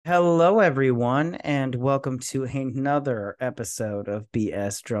Hello, everyone, and welcome to another episode of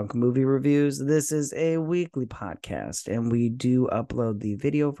BS Drunk Movie Reviews. This is a weekly podcast, and we do upload the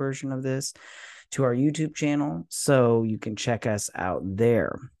video version of this to our YouTube channel, so you can check us out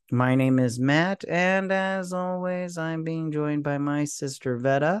there. My name is Matt, and as always, I'm being joined by my sister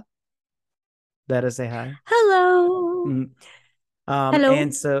Veta. Veta, say hi. Hello. Mhm.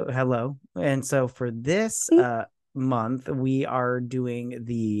 Hello. Hello. And so for this Mm. month, we are doing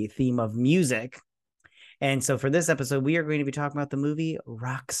the theme of music. And so for this episode, we are going to be talking about the movie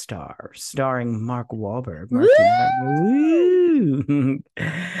Rockstar, starring Mark Wahlberg. Woo! Marky Mark. Woo!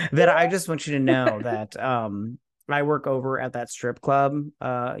 That I just want you to know that I work over at that strip club,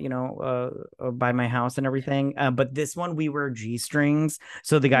 by my house and everything. But this one we wear G-strings,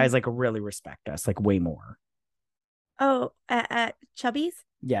 so the guys like really respect us, like way more. Oh, at Chubby's?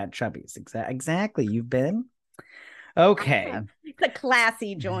 Yeah, chubbies. Exactly. You've been I okay. have. It's a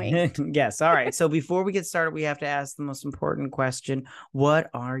classy joint. Yes. All right. So before we get started, we have to ask the most important question. What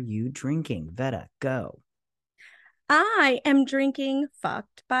are you drinking? Veta, go. I am drinking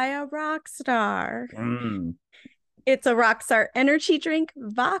Fucked by a Rock Star. Mm. It's a Rockstar energy drink,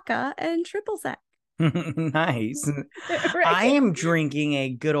 vodka, and triple sec. Nice. I Right? am drinking a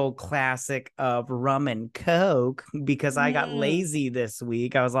good old classic of rum and coke because I got Mm. lazy this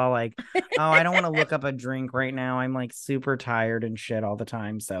week. I was all like, oh, I don't want to look up a drink right now. I'm like super tired and shit all the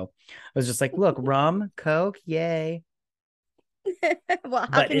time. So I was just like, look, rum, coke, yay. Well, how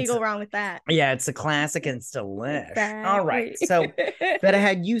But can you it's go wrong with that? Yeah, it's a classic and it's delish. All right. Exactly. So, Betta,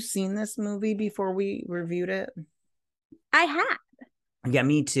 had you seen this movie before we reviewed it? I have. Yeah,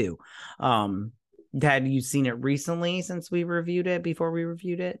 me too. Um, had you seen it recently since we reviewed it before we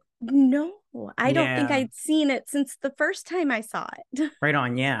reviewed it? No, I don't think Yeah, I'd seen it since the first time I saw it. right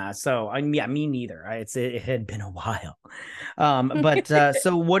on. Yeah. So, yeah, me neither. It had been a while. But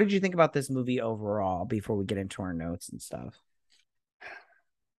so what did you think about this movie overall before we get into our notes and stuff?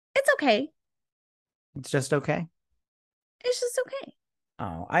 It's okay. It's just okay. It's just okay.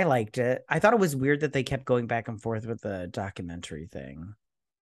 Oh, I liked it. I thought it was weird that they kept going back and forth with the documentary thing.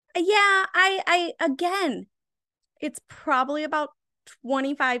 Yeah, I again, it's probably about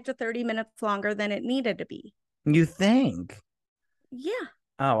 25 to 30 minutes longer than it needed to be. You think? Yeah,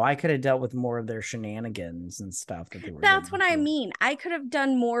 Oh, I could have dealt with more of their shenanigans and stuff that they were getting that's what I into. mean. I could have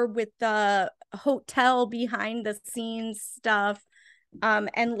done more with the hotel behind the scenes stuff,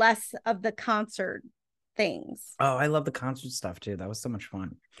 and less of the concert things. Oh, I love the concert stuff too. That was so much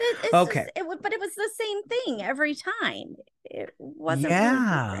fun. It's Okay. just but it was the same thing every time. It wasn't really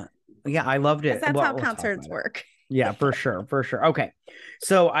Yeah. different. Yeah, I loved Because it. that's Well, how we'll talk concerts about it. work. Yeah, for sure, for sure. Okay.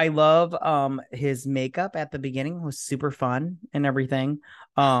 So I love his makeup at the beginning was super fun and everything.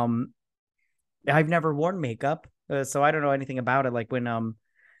 Um I've never worn makeup, so I don't know anything about it. Like when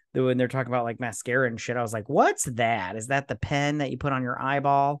they're talking about like mascara and shit, I was like, "What's that? Is that the pen that you put on your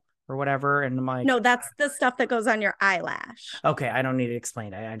eyeball or whatever?" And I'm like, No, that's the stuff that goes on your eyelash. "Okay, I don't need to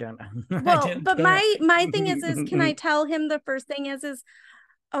explain. I don't. I Well, don't but care." my thing is can I tell him the first thing is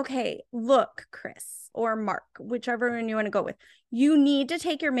okay, look, Chris or Mark, whichever one you want to go with. You need to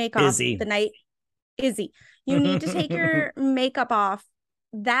take your makeup Izzy. the night Izzy. You need to take your makeup off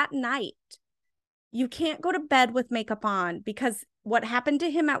that night. You can't go to bed with makeup on because what happened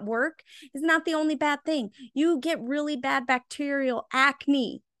to him at work is not the only bad thing. You get really bad bacterial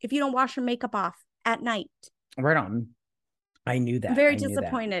acne if you don't wash your makeup off at night. Right on. I knew I'm that. very I knew that.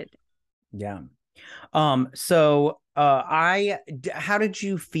 disappointed. Yeah. How did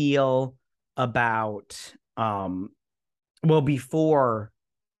you feel about well before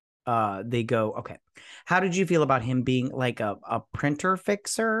they go, okay. How did you feel about him being like a printer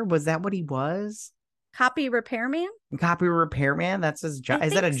fixer? Was that what he was? Copy repairman? Copy repairman? That's his I job.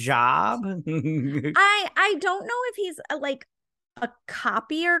 Is that think a job? I don't know if he's like a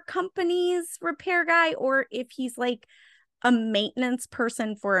copier company's repair guy or if he's like a maintenance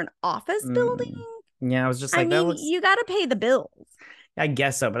person for an office building. Mm. Yeah, I was just I like, that mean, looks, you got to pay the bills. I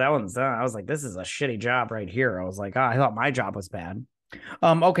guess so, but that one's I was like, this is a shitty job right here. I was like, oh, I thought my job was bad.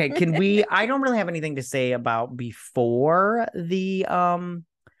 Okay, can we I don't really have anything to say about before they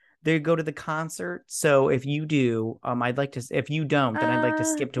go to the concert. So if you do, I'd like to if you don't, then I'd like to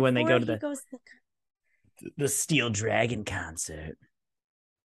skip to when they Before go to he goes to the Steel Dragon concert.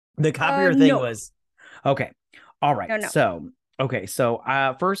 The copier thing no, was okay. All right. no, no. So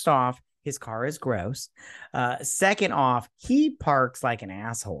first off, his car is gross. Second off, he parks like an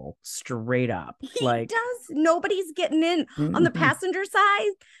asshole, straight up. He Like does. Nobody's getting in on the passenger side.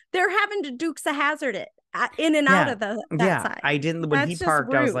 They're having to Dukes a Hazard it. in and out Yeah. of that Yeah. side. I didn't, when he That's just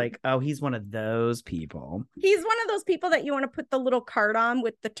parked, I was rude. like, oh, he's one of those people. He's one of those people that you want to put the little card on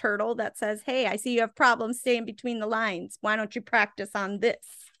with the turtle that says, "Hey, I see you have problems staying between the lines. Why don't you practice on this?"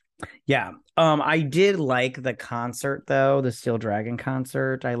 Yeah. I did like the concert though, the Steel Dragon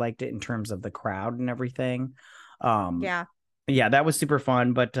concert. I liked it in terms of the crowd and everything. Um, Yeah. yeah, that was super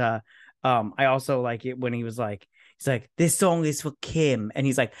fun. But I also like it when he's like, this song is for Kim, and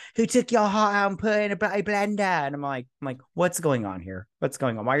he's like, who took your heart out and put it in a blender? And I'm like, what's going on here? What's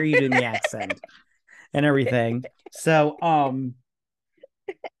going on? Why are you doing the accent and everything? So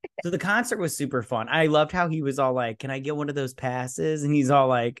so the concert was super fun. I loved how he was all like, "Can I get one of those passes?" And he's all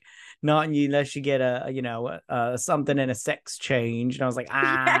like, "Not unless you get something in a sex change." And I was like,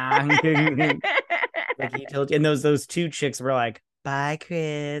 "Ah." Like he told you. And those two chicks were like, "Bye,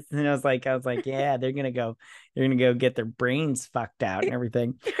 Chris." And I was like, "Yeah, they're gonna go get their brains fucked out and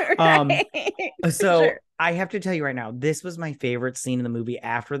everything." Um, Right. For so sure. I have to tell you right now, this was my favorite scene in the movie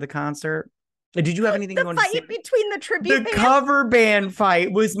after the concert. Did you have anything you The wanted to say? fight between the tribute The band. cover band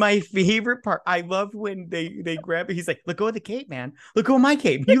fight was my favorite part. I loved when they grab it. He's like, "Let go of the cape, man. Let go of my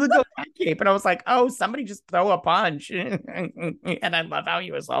cape. You let go of my cape." And I was like, "Oh, somebody just throw a punch." And I love how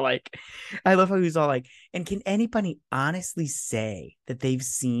he was all like, "And can anybody honestly say that they've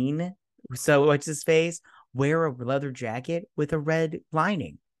seen so what's his face wear a leather jacket with a red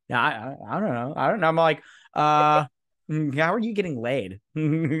lining?" Now I don't know. I don't know. I'm like, how are you getting laid?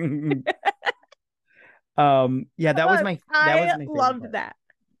 Yeah, that was I my favorite loved part. that.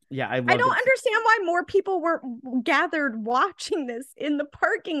 Yeah, I I loved don't it. understand why more people were gathered watching this in the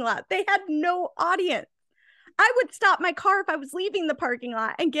parking lot. They had no audience. I would stop my car if I was leaving the parking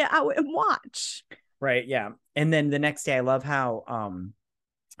lot and get out and watch. Right, yeah. And then the next day I love how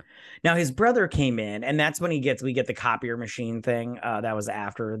now his brother came in, and that's when we get the copier machine thing. That was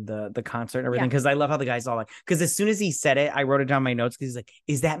after the concert and everything. Yeah. Because I love how the guy's all like, because as soon as he said it, I wrote it down in my notes because he's like,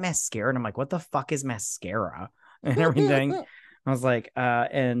 "Is that mascara?" And I'm like, "What the fuck is mascara?" And everything. I was like, I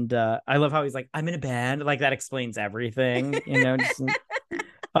love how he's like, "I'm in a band." Like that explains everything, just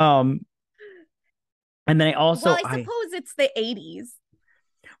um and then Well, I I suppose it's the 80s.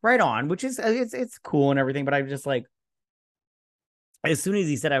 right on, which is it's cool and everything, but I'm just like, as soon as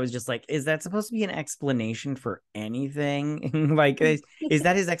he said, I was just like, is that supposed to be an explanation for anything? Like, is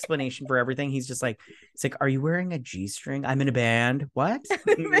that his explanation for everything? He's just like, it's like, are you wearing a G-string? I'm in a band. What?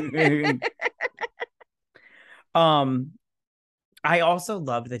 um, I also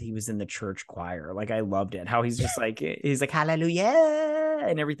loved that he was in the church choir. Like, I loved it. How he's like, hallelujah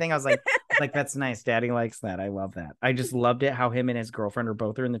and everything. I was like, that's nice. Daddy likes that. I love that. I just loved it how him and his girlfriend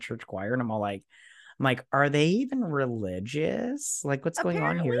are in the church choir. And I'm like, are they even religious? Like, what's going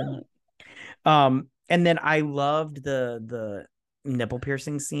on Apparently. here? And then I loved the nipple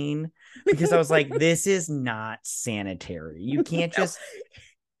piercing scene because I was like, this is not sanitary. You can't No, just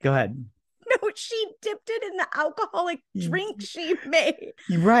go ahead. no, she dipped it in the alcoholic drink she made.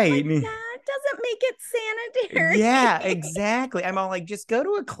 Right. Like, that doesn't make it sanitary. Yeah, exactly. I'm all like, just go to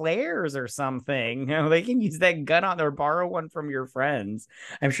a Claire's or something. They can use that gun on or borrow one from your friends.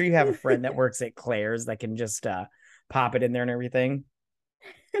 I'm sure you have a friend that works at Claire's that can just pop it in there and everything.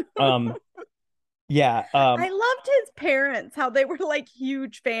 Um, yeah. I loved his parents, how they were like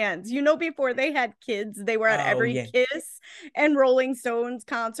huge fans. Before they had kids, they were at Oh every yeah. Kiss and Rolling Stones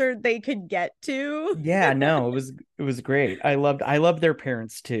concert they could get to. Yeah, no, it was great. I loved their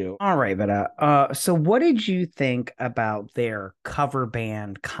parents too. All right, but so what did you think about their cover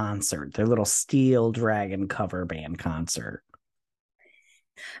band concert, their little Steel Dragon cover band concert?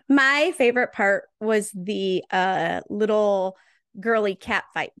 My favorite part was the little girly cat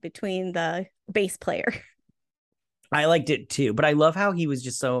fight between the bass player. I liked it too, but I love how he was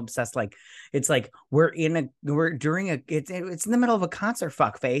just so obsessed. Like, it's like we're during it's in the middle of a concert,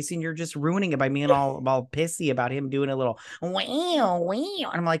 fuck face, and you're just ruining it by being all pissy about him doing a little wow wow.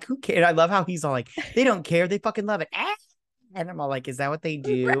 And I'm like, who cares? I love how he's all like, they don't care, they fucking love it. Ah! And I'm all like, is that what they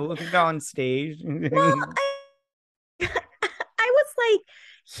do on stage? Well, I was like,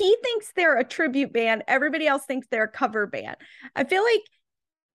 he thinks they're a tribute band. Everybody else thinks they're a cover band. I feel like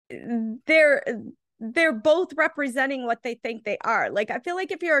they're they're both representing what they think they are. Like, I feel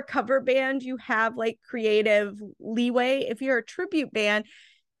like if you're a cover band, you have like creative leeway. If you're a tribute band,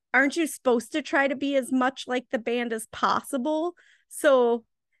 aren't you supposed to try to be as much like the band as possible? So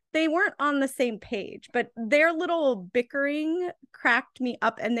they weren't on the same page, but their little bickering cracked me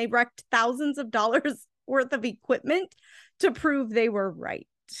up, and they wrecked thousands of dollars worth of equipment to prove they were right.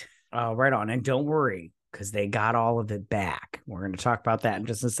 Right on. And don't worry. because they got all of it back. We're going to talk about that in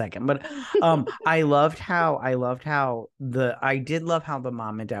just a second. But I did love how the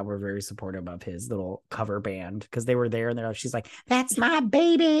mom and dad were very supportive of his little cover band, because they were there and she's like, that's my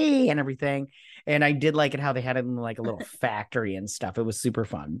baby and everything. And I did like it how they had it in like a little factory and stuff. It was super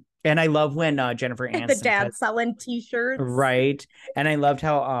fun. And I love when Jennifer Aniston the dad selling t-shirts. Right. And I loved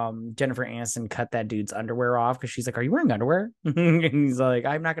how Jennifer Aniston cut that dude's underwear off, because she's like, are you wearing underwear? And he's like,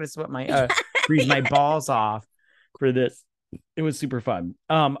 I'm not gonna sweat my freeze my balls off for this. It was super fun.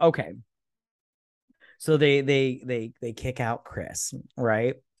 Okay. So they kick out Chris,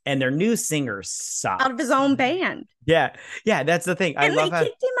 right? And their new singer sucks. Out of his own band. Yeah, that's the thing. And they kicked him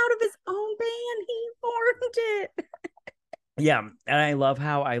out of his own band. He formed it. Yeah, and I love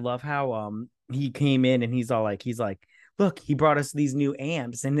how he came in and he's like, look, he brought us these new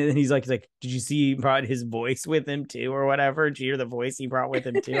amps, and then he's like, did you see he brought his voice with him too, or whatever? Did you hear the voice he brought with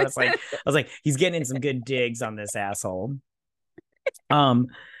him too? I was like, he's getting in some good digs on this asshole.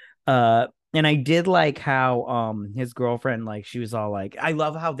 And I did like how his girlfriend, like, she was all like, I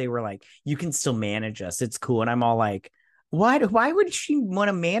love how they were like, you can still manage us, it's cool. And I'm all like, why would she want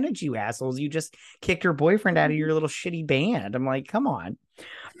to manage you assholes? You just kicked your boyfriend out of your little shitty band. I'm like, come on.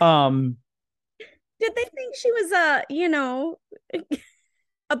 Did they think she was a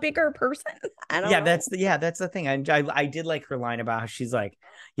bigger person? I don't know. That's the thing. I did like her line about how she's like,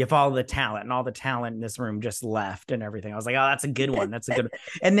 you follow the talent, and all the talent in this room just left and everything. I was like, oh, that's a good one. That's a good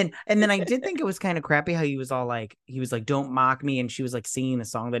one. And then I did think it was kind of crappy how he was like, don't mock me. And she was like singing the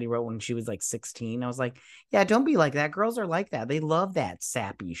song that he wrote when she was like 16. I was like, yeah, don't be like that. Girls are like that. They love that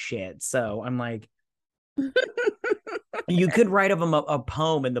sappy shit. So I'm like, you could write of them a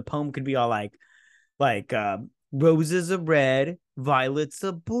poem, and the poem could be all like roses are red, violets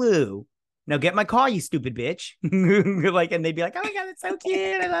are blue. Now get my car, you stupid bitch. Like, and they'd be like, oh my God, that's so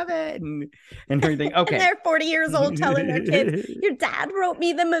cute. I love it. And everything. Okay. And they're 40 years old telling their kids, your dad wrote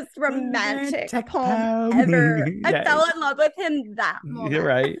me the most romantic poem ever. I fell in love with him that moment. You're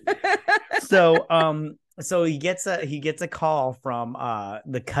right. So he gets a call from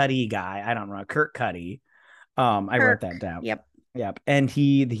the Cuddy guy. I don't know, Kurt Cuddy. I wrote that down. Yep. And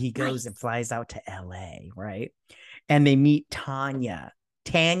he goes and flies out to LA, right? And they meet Tanya.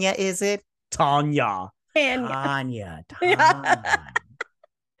 Tanya, is it? Tanya. Tanya.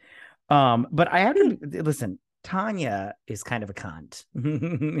 But I have to listen. Tanya is kind of a cunt,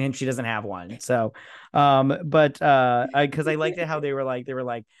 and she doesn't have one. So, because I liked it how they were like,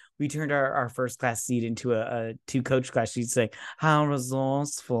 we turned our first class seat into a two coach class. She'd say, how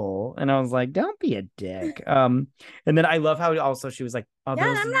resourceful. And I was like, don't be a dick. And then I love how also she was like, oh,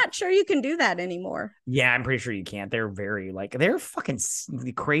 yeah, I'm not sure you can do that anymore. Yeah, I'm pretty sure you can't. They're very they're fucking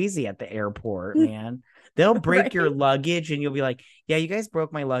crazy at the airport, man. They'll break right? your luggage, and you'll be like, yeah, you guys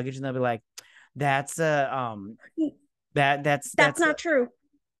broke my luggage. And they'll be like, that's that's not true.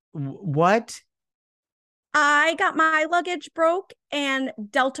 What? I got my luggage broke and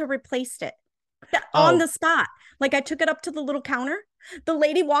Delta replaced it on the spot. Like, I took it up to the little counter. The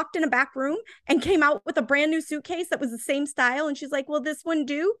lady walked in a back room and came out with a brand new suitcase that was the same style. And she's like, will this one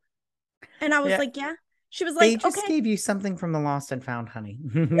do? And I was like, yeah. She was like, they just gave you something from the Lost and Found, honey.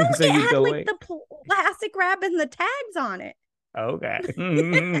 No, so it had like the plastic wrap and the tags on it. Okay.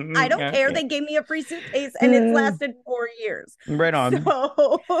 I don't care. They gave me a free suitcase and it's lasted 4 years. Right on.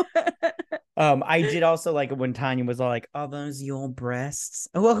 So... I did also like it when Tanya was all like, "Are those your breasts?"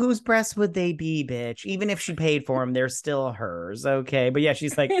 Well, whose breasts would they be, bitch? Even if she paid for them, they're still hers. Okay, but yeah,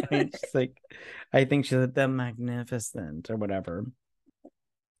 she's like, I think she's like, the magnificent or whatever.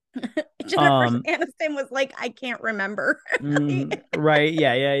 Jennifer Aniston was like, I can't remember. Right?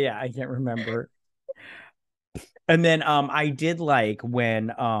 Yeah. I can't remember. And then I did like when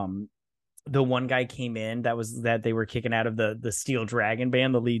the one guy came in that they were kicking out of the Steel Dragon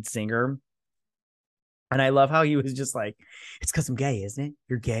band, the lead singer. And I love how he was just like, it's because I'm gay, isn't it?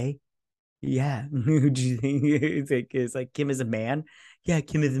 You're gay? Yeah. Do you think it's like Kim is a man? Yeah,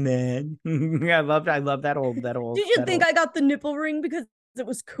 Kim is a man. I love that old. Did you think I got the nipple ring because it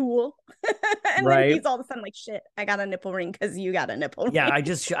was cool? And right? Then he's all of a sudden like, shit, I got a nipple ring because you got a nipple ring. Yeah,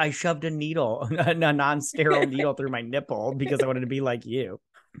 I shoved a needle, a non-sterile needle through my nipple because I wanted to be like you.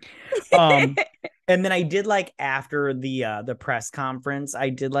 And then I did like after the press conference, I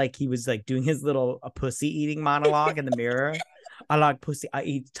did like he was like doing his little pussy eating monologue in the mirror. I like pussy. I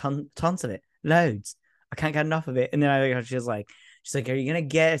eat tons of it, loads. I can't get enough of it. And then she's like, are you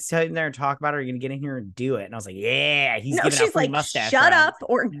gonna sit in there and talk about it? Or are you gonna get in here and do it? And I was like, yeah, he's giving out free mustache. Shut up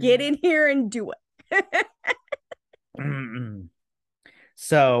or get in here and do it.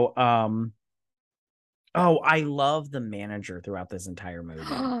 So Oh, I love the manager throughout this entire movie.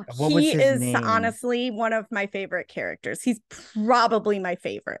 What was He his is name? honestly one of my favorite characters. He's probably my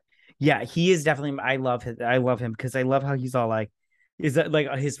favorite. Yeah, he is definitely. I love him because I love how he's all like, is that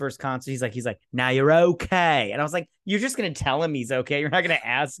like his first concert? He's like, now you're okay, and I was like, you're just gonna tell him he's okay. You're not gonna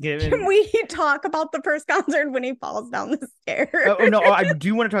ask him. Can we talk about the first concert when he falls down the stairs? Oh no, I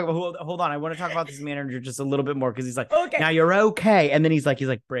do want to talk about. Hold on, I want to talk about this manager just a little bit more because he's like, Okay. now you're okay, and then he's like,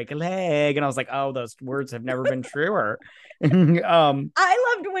 break a leg, and I was like, oh, those words have never been truer. I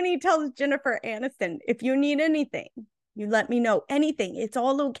loved when he tells Jennifer Aniston, if you need anything, you let me know. Anything, it's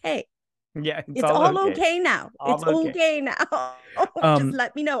all okay. Yeah, it's all okay now. All it's okay now. Just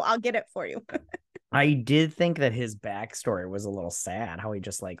let me know. I'll get it for you. I did think that his backstory was a little sad, how he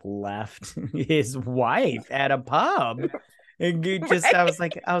just like left his wife at a pub. And just right?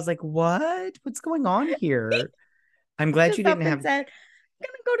 I was like, what? What's going on here? I'm glad you didn't have said, I'm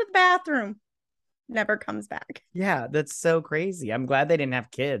gonna go to the bathroom. Never comes back. Yeah, that's so crazy. I'm glad they didn't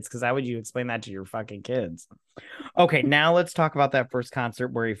have kids, because how would you explain that to your fucking kids? Okay, now let's talk about that first concert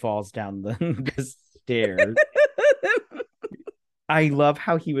where he falls down the stairs. I love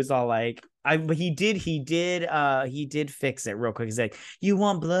how he was all like, he did fix it real quick. He's like, you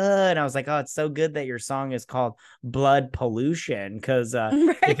want blood? I was like, oh, it's so good that your song is called Blood Pollution, because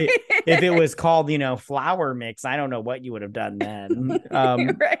right. if it was called, Flower Mix, I don't know what you would have done then.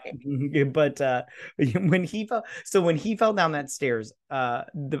 Right. But when he fell down that stairs,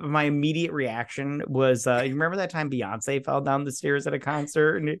 my immediate reaction was, you remember that time Beyonce fell down the stairs at a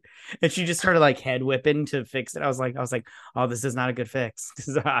concert and she just started like head whipping to fix it. I was like, oh, this is not a good fix.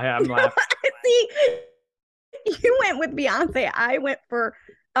 I'm laughing. See, you went with Beyonce. I went for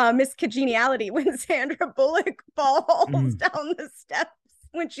Miss Congeniality when Sandra Bullock falls down the steps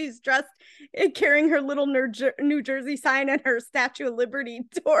when she's dressed and carrying her little New Jersey sign and her Statue of Liberty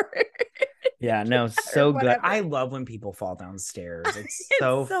tour. Yeah, no, so good. I love when people fall downstairs. It's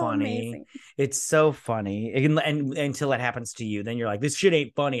so funny. Amazing. It's so funny. And until it happens to you, then you're like, this shit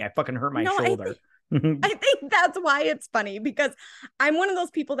ain't funny. I fucking hurt my shoulder. I think that's why it's funny, because I'm one of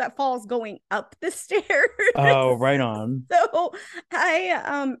those people that falls going up the stairs. Oh, right on. So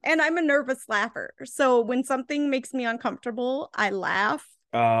and I'm a nervous laugher. So when something makes me uncomfortable, I laugh.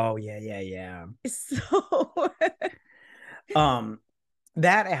 Oh, yeah. So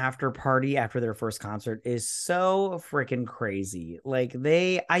that after party after their first concert is so freaking crazy. Like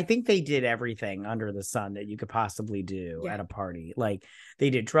I think they did everything under the sun that you could possibly do at a party. Like they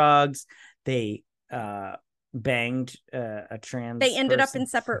did drugs, they banged a trans they ended person. up in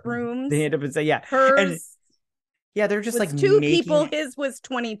separate rooms. They ended up in hers they're just like two people. His was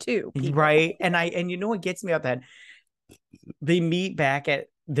 22 people. Right. And you know what gets me about that, they meet back at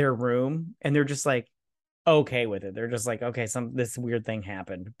their room and they're just like okay with it. They're just like, okay, this weird thing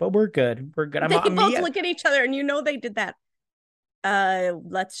happened, but we're good. They both look at each other and they did that.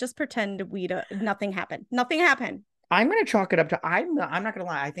 Let's just pretend nothing happened. I'm gonna chalk it up to I'm not gonna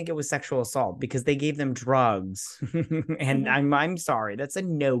lie, I think it was sexual assault because they gave them drugs. And I'm sorry, that's a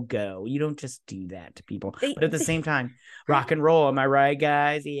no-go. You don't just do that to people. But at the same time, rock and roll, am I right,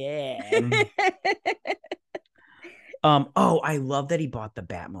 guys? Yeah. I love that he bought the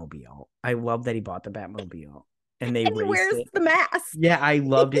Batmobile. And he wears the mask. Yeah, I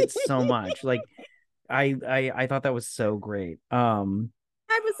loved it so much. Like I thought that was so great.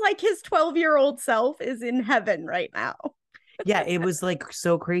 I was like, his 12-year-old self is in heaven right now. Yeah, it was like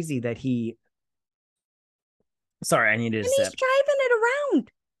so crazy that sorry, I needed to sip. He's driving it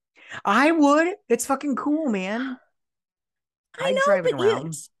around. I would. It's fucking cool, man. I know, drive it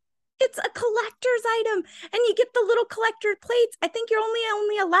around. It's a collector's item and you get the little collector plates. I think you're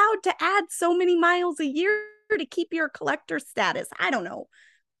only allowed to add so many miles a year to keep your collector status. I don't know.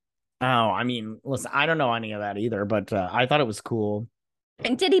 Oh, I mean, listen, I don't know any of that either, but I thought it was cool.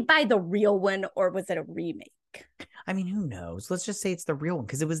 And did he buy the real one or was it a remake? I mean, who knows? Let's just say it's the real one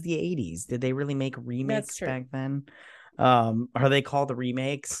because it was the 80s. Did they really make remakes back then? Are they called the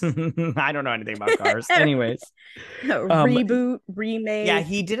remakes? I don't know anything about cars. Anyways, reboot, remake. Yeah,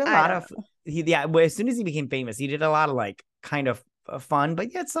 he did a lot of. As soon as he became famous, he did a lot of like kind of fun,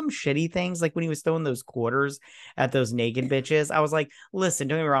 but yet some shitty things. Like when he was throwing those quarters at those naked bitches, I was like, listen,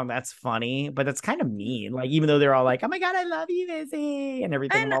 don't get me wrong, that's funny, but that's kind of mean. Like even though they're all like, oh my god, I love you, Izzy, and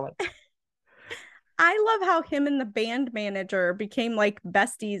everything. I love how him and the band manager became like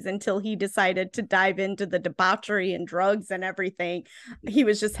besties until he decided to dive into the debauchery and drugs and everything. He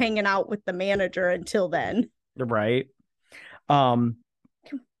was just hanging out with the manager until then. Right. Can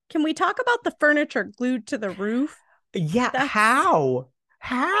we talk about the furniture glued to the roof? Yeah. How?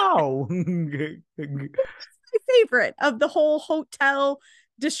 My favorite of the whole hotel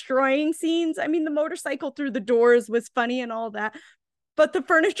destroying scenes. I mean, the motorcycle through the doors was funny and all that, but the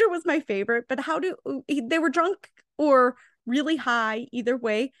furniture was my favorite. But they were drunk or really high, either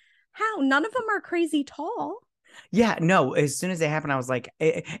way. How? None of them are crazy tall. Yeah, no, as soon as they happened, I was like,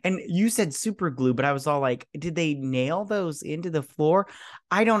 and you said super glue, but I was all like, did they nail those into the floor?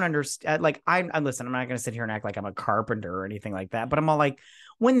 I don't understand. Like, I listen, I'm not going to sit here and act like I'm a carpenter or anything like that, but I'm all like,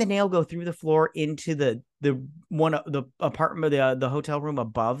 when the nail go through the floor into the apartment, the hotel room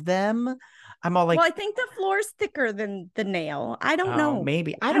above them, I'm all like, well, I think the floor's thicker than the nail. I don't know.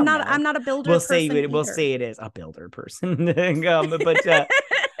 Maybe I don't know. I'm not a builder person. We'll say it is a builder person. But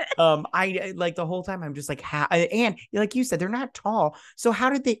I like the whole time I'm just like, how, and like you said, they're not tall. So how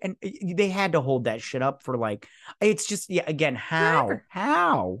did they, and they had to hold that shit up for like, it's just, yeah, again, how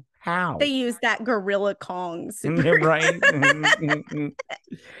they use that Gorilla Kong right?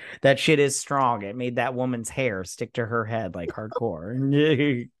 That shit is strong. It made that woman's hair stick to her head like hardcore.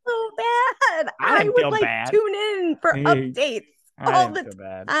 So bad. I would like bad. Tune in for updates all the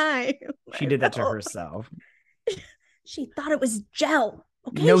time. She did that to herself. She thought it was gel.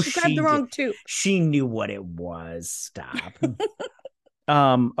 Okay, no, she grabbed the wrong tube. She knew what it was. Stop.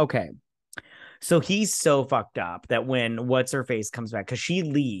 Okay. So he's so fucked up that when what's her face comes back, because she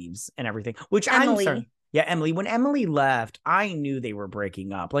leaves and everything, which Emily. I'm sorry. Yeah, Emily. When Emily left, I knew they were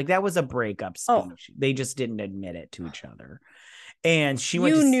breaking up. Like that was a breakup speech. Oh. They just didn't admit it to each other. And she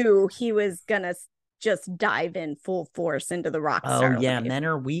knew he was gonna just dive in full force into the rock star. Oh yeah, life. Men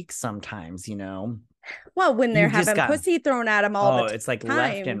are weak sometimes, you know. Well, when they're having pussy thrown at them all the time. It's like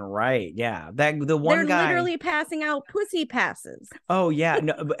left and right. Yeah. The one they're guy literally passing out pussy passes. Oh, yeah.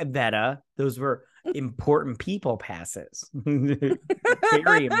 No, Veta, those were important people passes.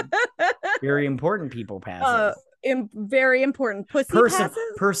 very, very important people passes. Very important pussy passes.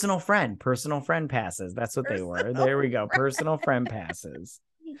 Personal friend passes. That's what they were. There we go. Personal friend passes.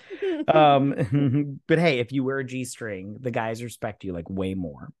 But hey, if you wear a G-string, the guys respect you like way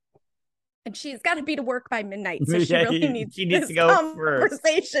more. And she's got to be to work by midnight, so she really needs to go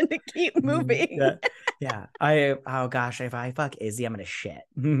conversation to keep moving. Yeah. Oh gosh, if I fuck Izzy, I'm gonna shit.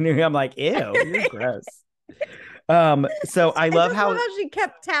 I'm like, ew, you're gross. So I love how she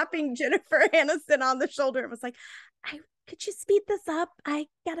kept tapping Jennifer Aniston on the shoulder and was like, could you speed this up? I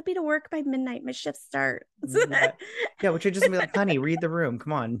gotta be to work by midnight. My shift starts. Yeah, which would just be like, honey, read the room.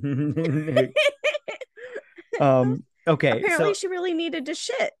 Come on. Okay. Apparently she really needed to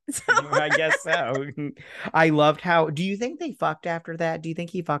shit. So. I guess so. I loved how, do you think they fucked after that? Do you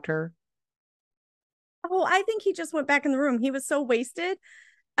think he fucked her? Oh, I think he just went back in the room. He was so wasted.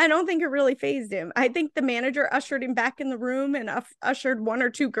 I don't think it really phased him. I think the manager ushered him back in the room and ushered one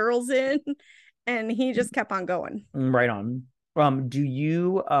or two girls in, and he just kept on going. Right on. Do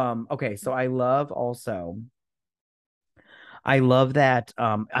you, okay. So I love that.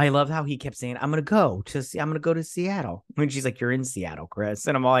 I love how he kept saying, I'm gonna go to Seattle. When she's like, you're in Seattle, Chris.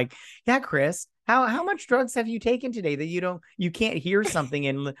 And I'm all like, yeah, Chris, how much drugs have you taken today that you can't hear something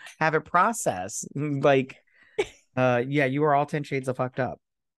and have it process? Like, yeah, you are all 10 shades of fucked up.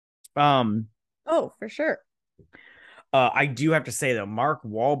 Oh, for sure. I do have to say though, Mark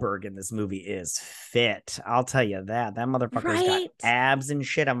Wahlberg in this movie is fit. I'll tell you that motherfucker's got abs and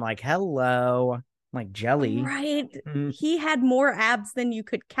shit. I'm like, hello. Like jelly, right? He had more abs than you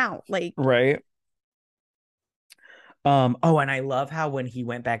could count, like right. Oh, and I love how when he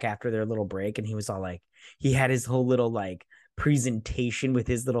went back after their little break and he was all like, he had his whole little like presentation with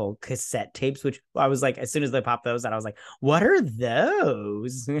his little cassette tapes, which I was like, as soon as they popped those out, I was like, what are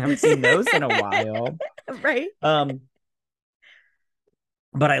those? I haven't seen those in a while. Right.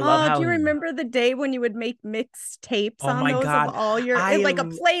 But I love how. Do you remember the day when you would make mixed tapes on those of all your like a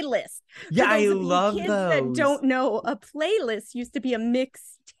playlist? Yeah, I love kids those. That don't know, a playlist used to be a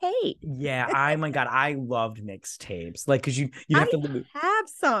mixed tape. Yeah, my God, I loved mixtapes. Like, cause you have to have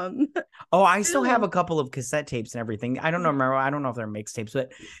some. Oh, I still have a couple of cassette tapes and everything. I don't know if they're mixtapes,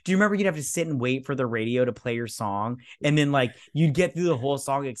 but do you remember you'd have to sit and wait for the radio to play your song, and then like you'd get through the whole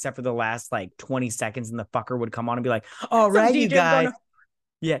song except for the last like 20 seconds, and the fucker would come on and be like, "All right, you guys."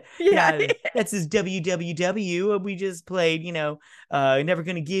 Yeah. That's his WWW. We just played, Never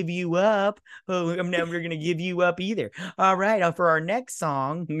Gonna Give You Up. Oh, I'm never gonna give you up either. All right, for our next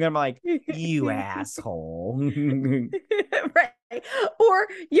song, I'm like, you asshole. Right. Or,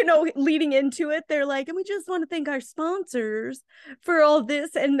 leading into it, they're like, and we just want to thank our sponsors for all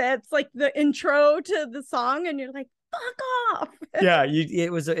this. And that's like the intro to the song. And you're like, fuck off. Yeah,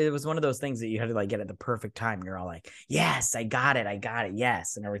 it was one of those things that you had to like get at the perfect time. You're all like, yes, I got it,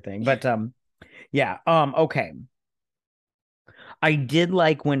 yes, and everything. But yeah, okay. I did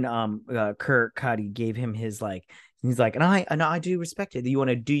like when Kurt Cuddy gave him his like He's like, and I do respect it. You want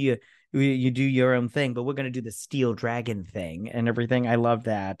to do you do your own thing, but we're gonna do the Steel Dragon thing and everything. I love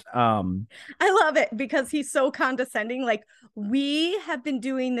that. I love it because he's so condescending. Like, we have been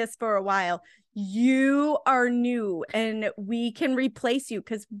doing this for a while. You are new and we can replace you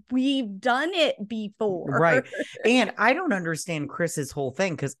because we've done it before. Right. And I don't understand Chris's whole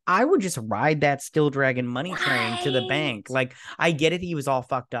thing because I would just ride that Steel Dragon money train to the bank. Like, I get it. He was all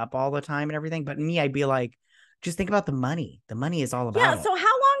fucked up all the time and everything. But me, I'd be like, just think about the money. The money is all about it. So how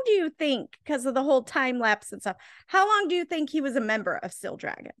long do you think, because of the whole time lapse and stuff, how long do you think he was a member of Steel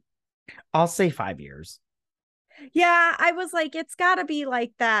Dragon? I'll say 5 years. Yeah, I was like, it's got to be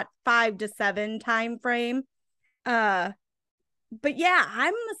like that 5 to 7 time frame. But yeah,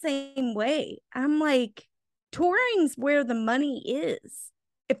 I'm the same way. I'm like, touring's where the money is.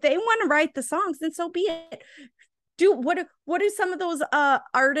 If they want to write the songs, then so be it. What do some of those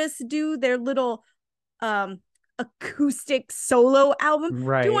artists do? Their little acoustic solo album.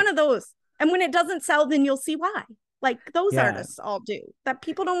 Right. Do one of those. And when it doesn't sell, then you'll see why. Like those artists all do. That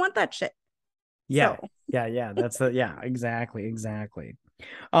people don't want that shit. Yeah. So. Yeah. That's exactly.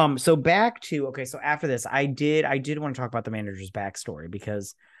 So back to, okay, so after this, I did want to talk about the manager's backstory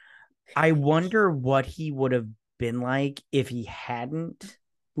because I wonder what he would have been like if he hadn't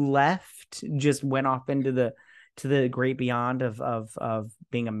left, just went off into the great beyond of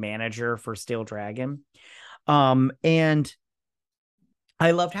being a manager for Steel Dragon. And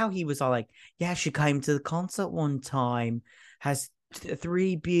I loved how he was all like, yeah, she came to the concert one time, has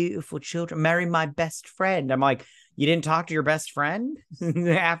 3 beautiful children, married my best friend. I'm like, you didn't talk to your best friend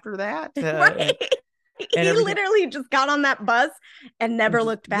after that? Right. He literally just got on that bus and never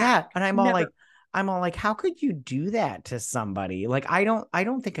looked back. Yeah. And I'm all like, how could you do that to somebody? Like, I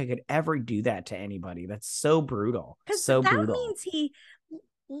don't think I could ever do that to anybody. That's so brutal. So that brutal. Means he,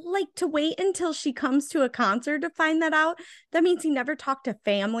 like, to wait until she comes to a concert to find that out. That means he never talked to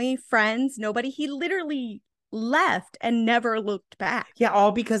family, friends, nobody. He literally left and never looked back. Yeah,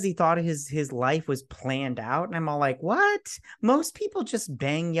 all because he thought his life was planned out. And I'm all like, what? Most people just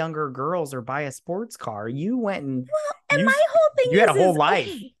bang younger girls or buy a sports car. You went and my whole thing you had a whole life.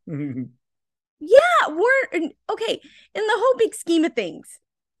 Okay. Yeah, we're okay. In the whole big scheme of things,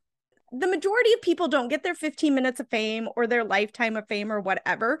 the majority of people don't get their 15 minutes of fame or their lifetime of fame or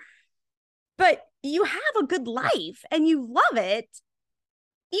whatever. But you have a good life and you love it.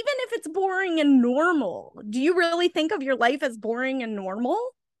 Even if it's boring and normal, do you really think of your life as boring and normal?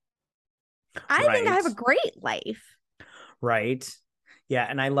 I think I have a great life. Right. Yeah.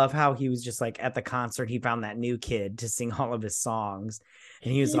 And I love how he was just like at the concert, he found that new kid to sing all of his songs.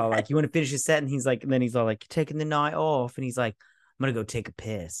 And he was all like, you want to finish his set? And he's like, and then he's all like, taking the night off. And he's like, I'm going to go take a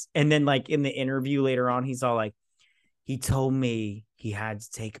piss. And then like in the interview later on, he's all like, he told me he had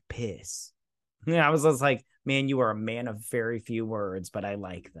to take a piss. And I was just like, man, you are a man of very few words, but I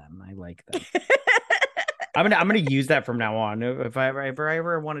like them. I'm gonna use that from now on. If I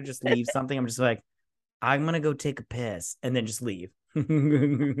ever want to just leave something, I'm just like, I'm gonna go take a piss and then just leave.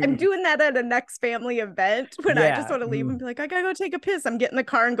 I'm doing that at a next family event when I just want to leave and be like, I gotta go take a piss. I'm getting the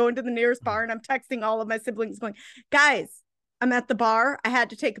car and going to the nearest bar, and I'm texting all of my siblings going, guys, I'm at the bar. I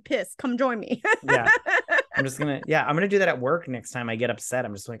had to take a piss. Come join me. Yeah. I'm gonna do that at work next time I get upset.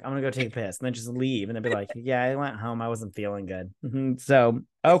 I'm just like, I'm gonna go take a piss and then just leave and then be like, yeah, I went home. I wasn't feeling good. So,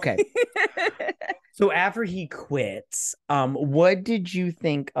 okay. So after he quits, what did you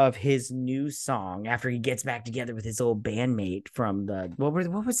think of his new song after he gets back together with his old bandmate from what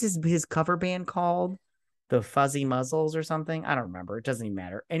was his cover band called? The Fuzzy Muzzles or something? I don't remember. It doesn't even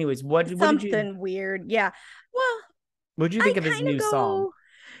matter. Anyways, something weird. Yeah. Well, what did you think of his new song?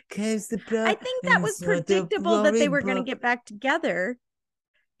 I think that was predictable that they were going to get back together.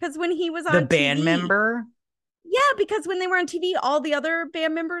 Because when he was on the band member? Yeah, because when they were on TV, all the other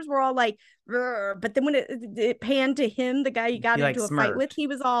band members were all like, but then when it panned to him, the guy you got into a fight with, he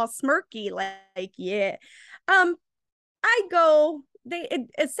was all smirky, like, yeah. As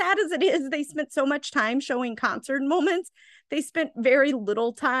sad as it is, they spent so much time showing concert moments. They spent very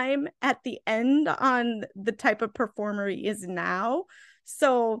little time at the end on the type of performer he is now.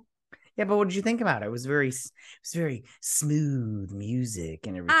 So yeah, but what did you think about it? It was very smooth music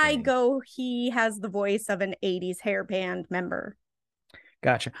and everything. He has the voice of an 80s hair band member.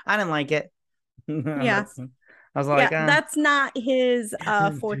 Gotcha. I didn't like it. Yeah. I was like, that's not his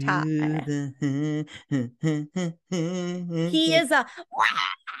forte. He is a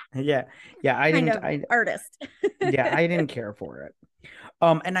I didn't artist. Yeah, I didn't care for it.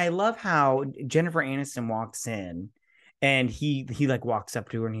 And I love how Jennifer Aniston walks in and he like walks up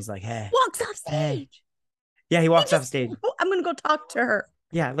to her and he's like, hey. Walks off stage. Hey. Yeah, he walks off stage. I'm gonna go talk to her.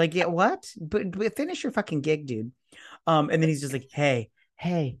 Yeah, like, yeah, what? But finish your fucking gig, dude. And then he's just like, hey,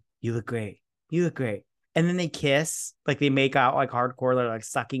 you look great. You look great. And then they kiss, like they make out like hardcore, they're like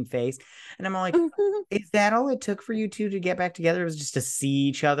sucking face. And I'm like, is that all it took for you two to get back together? It was just to see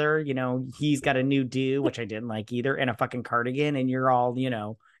each other. You know, he's got a new do, which I didn't like either, and a fucking cardigan, and you're all, you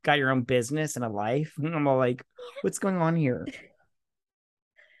know, got your own business and a life. And I'm all like, what's going on here?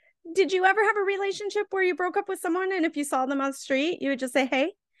 Did you ever have a relationship where you broke up with someone and if you saw them on the street, you would just say,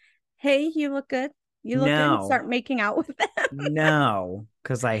 hey, you look good. You look good, and No, start making out with them? no,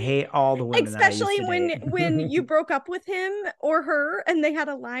 because I hate all the women that I used Especially to when date. you broke up with him or her and they had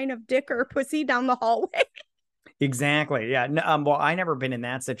a line of dick or pussy down the hallway. Exactly. Yeah. No, well, I never been in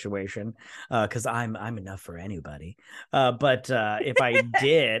that situation because I'm enough for anybody. But if I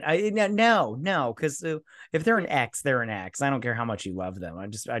did, no, because if they're an ex, they're an ex. I don't care how much you love them. I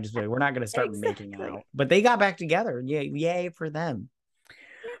just we're not going to start making Exactly. out. But they got back together. Yay for them.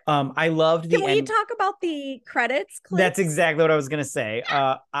 I loved Can the we end. talk about the credits That's clips? exactly what I was going to say.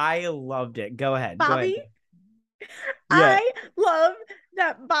 I loved it. Go ahead. Go ahead. Bobby, Yeah. I love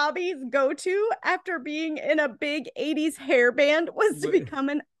that Bobby's go-to after being in a big 80s hair band was to become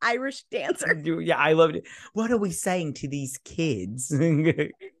an Irish dancer. Yeah, I loved it. What are we saying to these kids?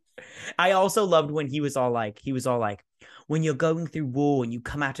 I also loved when he was all like, when you're going through war and you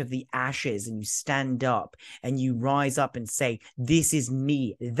come out of the ashes and you stand up and you rise up and say, this is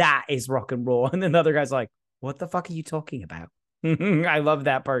me, that is rock and roll. And then the other guy's like, what the fuck are you talking about? I love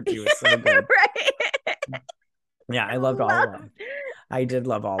that part too. It's so good. Right. Yeah, I I loved all of love it. I did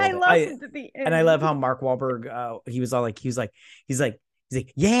love all I of it. loved the And I love end. how Mark Wahlberg, he's like,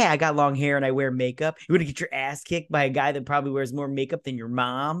 yeah, I got long hair and I wear makeup. You want to get your ass kicked by a guy that probably wears more makeup than your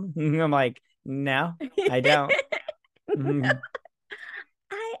mom? I'm like, no, I don't. Mhm.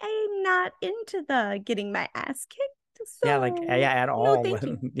 I'm not into the getting my ass kicked, Yeah, like, so yeah, at no all. thank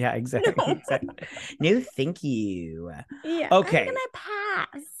you. Yeah, exactly. No. Exactly. No, thank you. Yeah, I'm Okay. gonna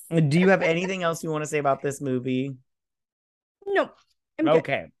pass. Do you have anything else you want to say about this movie? No, I'm good.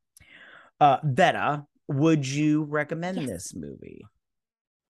 Okay. Veta, would you recommend Yes, this movie?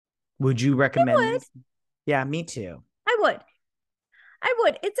 Would you I recommend would. this? Yeah, me too. I would. I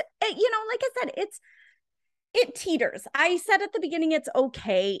would. Like I said, it teeters. I said at the beginning it's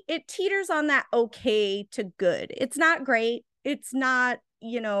okay. It teeters on that okay to good. It's not great. It's not,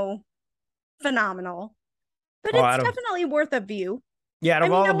 phenomenal, but Oh, it's out of definitely worth a view. yeah, out I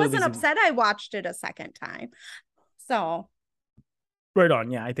of mean, all I the wasn't movies, upset I watched it a second time. So, right on.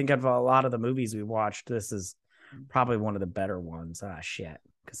 Yeah, I think out of a lot of the movies we watched, this is probably one of the better ones. Ah, shit.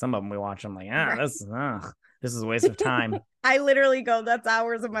 Because some of them we watch, I'm like, right. this is a waste of time. I literally go, that's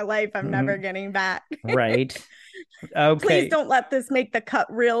hours of my life I'm never getting back. Right. Please Okay. don't let this make the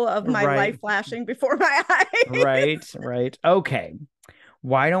cut reel of my Right. life flashing before my eyes. Right. Okay.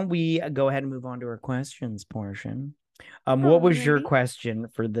 Why don't we go ahead and move on to our questions portion? What was your Alrighty. question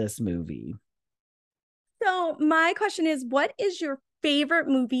for this movie? So, my question is, what is your favorite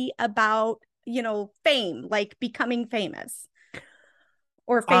movie about, fame, like becoming famous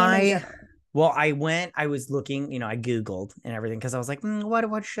or fame in I general? Well, I was looking, I Googled and everything because I was like,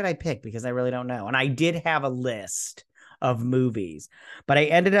 what should I pick? Because I really don't know. And I did have a list of movies, but I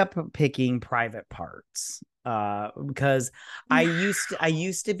ended up picking Private Parts. Because I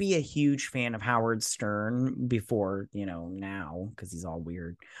used to be a huge fan of Howard Stern before, now because he's all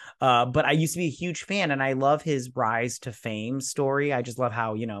weird. But I used to be a huge fan and I love his rise to fame story. I just love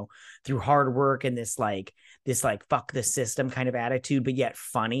how, through hard work and this fuck the system kind of attitude, but yet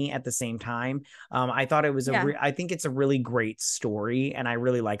funny at the same time. I thought it was Yeah. I think it's a really great story, and I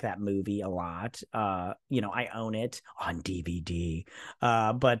really like that movie a lot. I own it on DVD.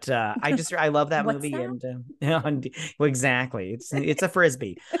 But I love that What's movie, that? and well, exactly, it's a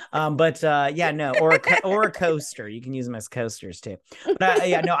frisbee. But yeah, no, or a coaster. You can use them as coasters too. But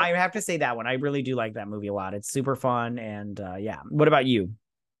yeah, no, I have to say that one. I really do like that movie a lot. It's super fun, and yeah. What about you?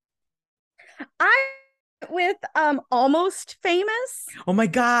 I with Almost Famous. Oh my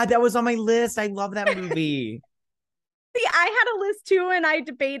God, that was on my list. I love that movie. See, I had a list too, and I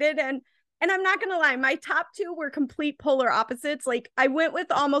debated, and I'm not gonna lie, my top two were complete polar opposites. Like I went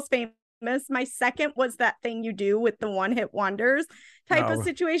with Almost Famous. My second was That Thing You Do with the one hit wonders type of Oh,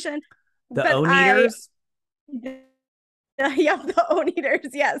 situation. the But O I Eaters. yeah, the Own Eaters.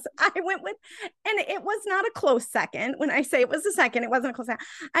 Yes, I went with, and it was not a close second. When I say it was a second, it wasn't a close second.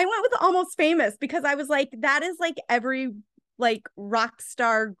 I went with Almost Famous because I was like, that is like every like rock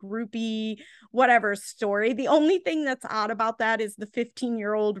star groupie whatever story. The only thing that's odd about that is the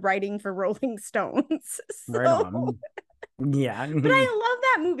 15-year-old writing for Rolling Stones. Right So, on. Yeah. but I love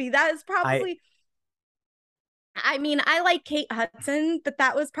that movie. That is I probably. I mean, I like Kate Hudson, but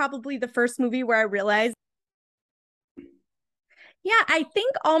that was probably the first movie where I realized Yeah, I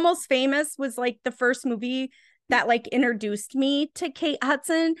think Almost Famous was like the first movie that like introduced me to Kate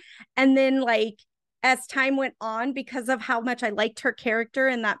Hudson. And then like as time went on, because of how much I liked her character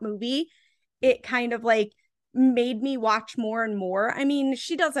in that movie, it kind of like made me watch more and more. I mean,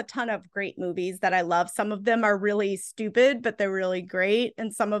 she does a ton of great movies that I love. Some of them are really stupid, but they're really great.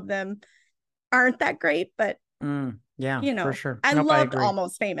 And some of them aren't that great, but Yeah, you for know, sure. I Nope, I loved agree.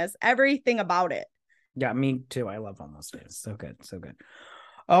 Almost Famous, everything about it. Yeah, me too. I love Almost Famous. So good, so good.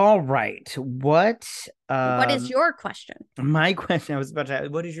 All right. What What is your question? my question, I was about to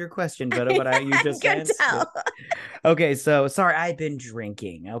ask, what is your question, but you I just can answered it. tell. Okay, so sorry, I've been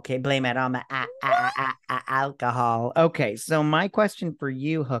drinking. Okay, blame it on the alcohol. Okay, so my question for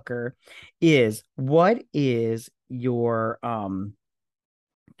you, Hooker, is what is your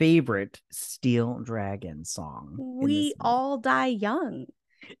favorite Steel Dragon song in We this movie? all die young.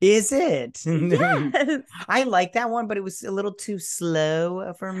 Is it? Yes. I like that one, but it was a little too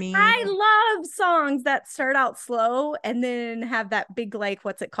slow for me. I love songs that start out slow and then have that big, like,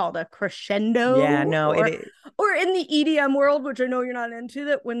 what's it called? A Yeah, crescendo, no, it or in the EDM world, which I know you're not into,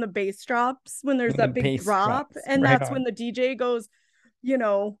 that when the bass drops, when there's when the that big bass drop, drops. and Right that's when on. the DJ goes, you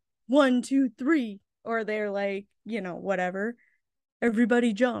know, 1, 2, 3, or they're like, whatever,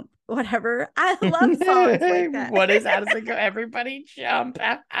 everybody jump, whatever. I love songs like that. What is, how does it go? Everybody jump.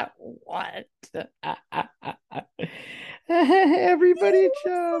 What? Everybody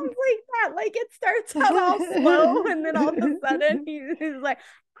jump. Songs like that. Like it starts out all slow, and then all of a sudden he's like,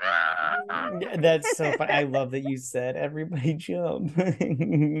 Yeah, that's so fun. I love that you said everybody jump. I've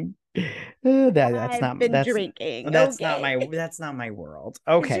been drinking. Okay. That's not my world.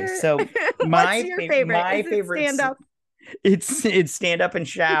 Is Okay, your so what's your favorite? my Is it favorite stand up? it's stand up and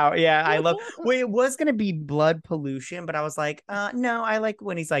shout. Yeah, I love. Well, it was gonna be Blood Pollution, but I was like, no, I like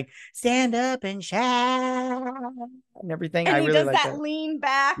when he's like stand up and shout and everything. I And he really does like that that. lean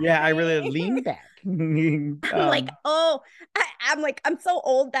back Yeah, I really thing. lean back. I'm like, oh, I'm like, I'm so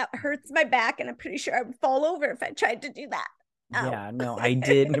old that hurts my back, and I'm pretty sure I would fall over if I tried to do that. Ow. Yeah, no, I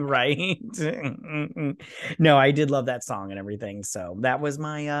did, right. No, I did love that song and everything. So that was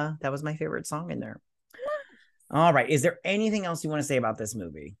my favorite song in there. All right. Is there anything else you want to say about this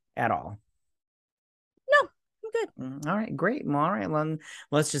movie at all? No, I'm good. All right, great. Well, all right, well,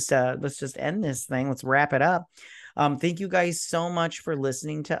 let's just end this thing. Let's wrap it up. Thank you guys so much for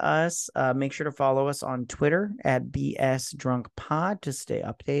listening to us. Make sure to follow us on Twitter at BS Drunk Pod to stay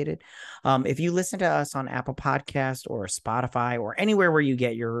updated. If you listen to us on Apple Podcast or Spotify or anywhere where you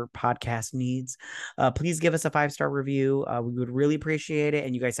get your podcast needs, please give us a 5-star review. We would really appreciate it.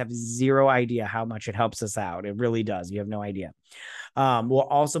 And you guys have zero idea how much it helps us out. It really does. You have no idea. We'll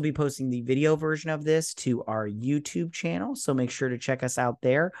also be posting the video version of this to our YouTube channel, so make sure to check us out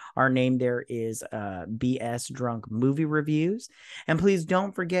there. Our name there is BS Drunk Movie Reviews. And please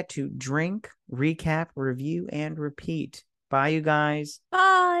don't forget to drink, recap, review, and repeat. Bye, you guys.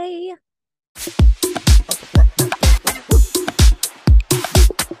 Bye.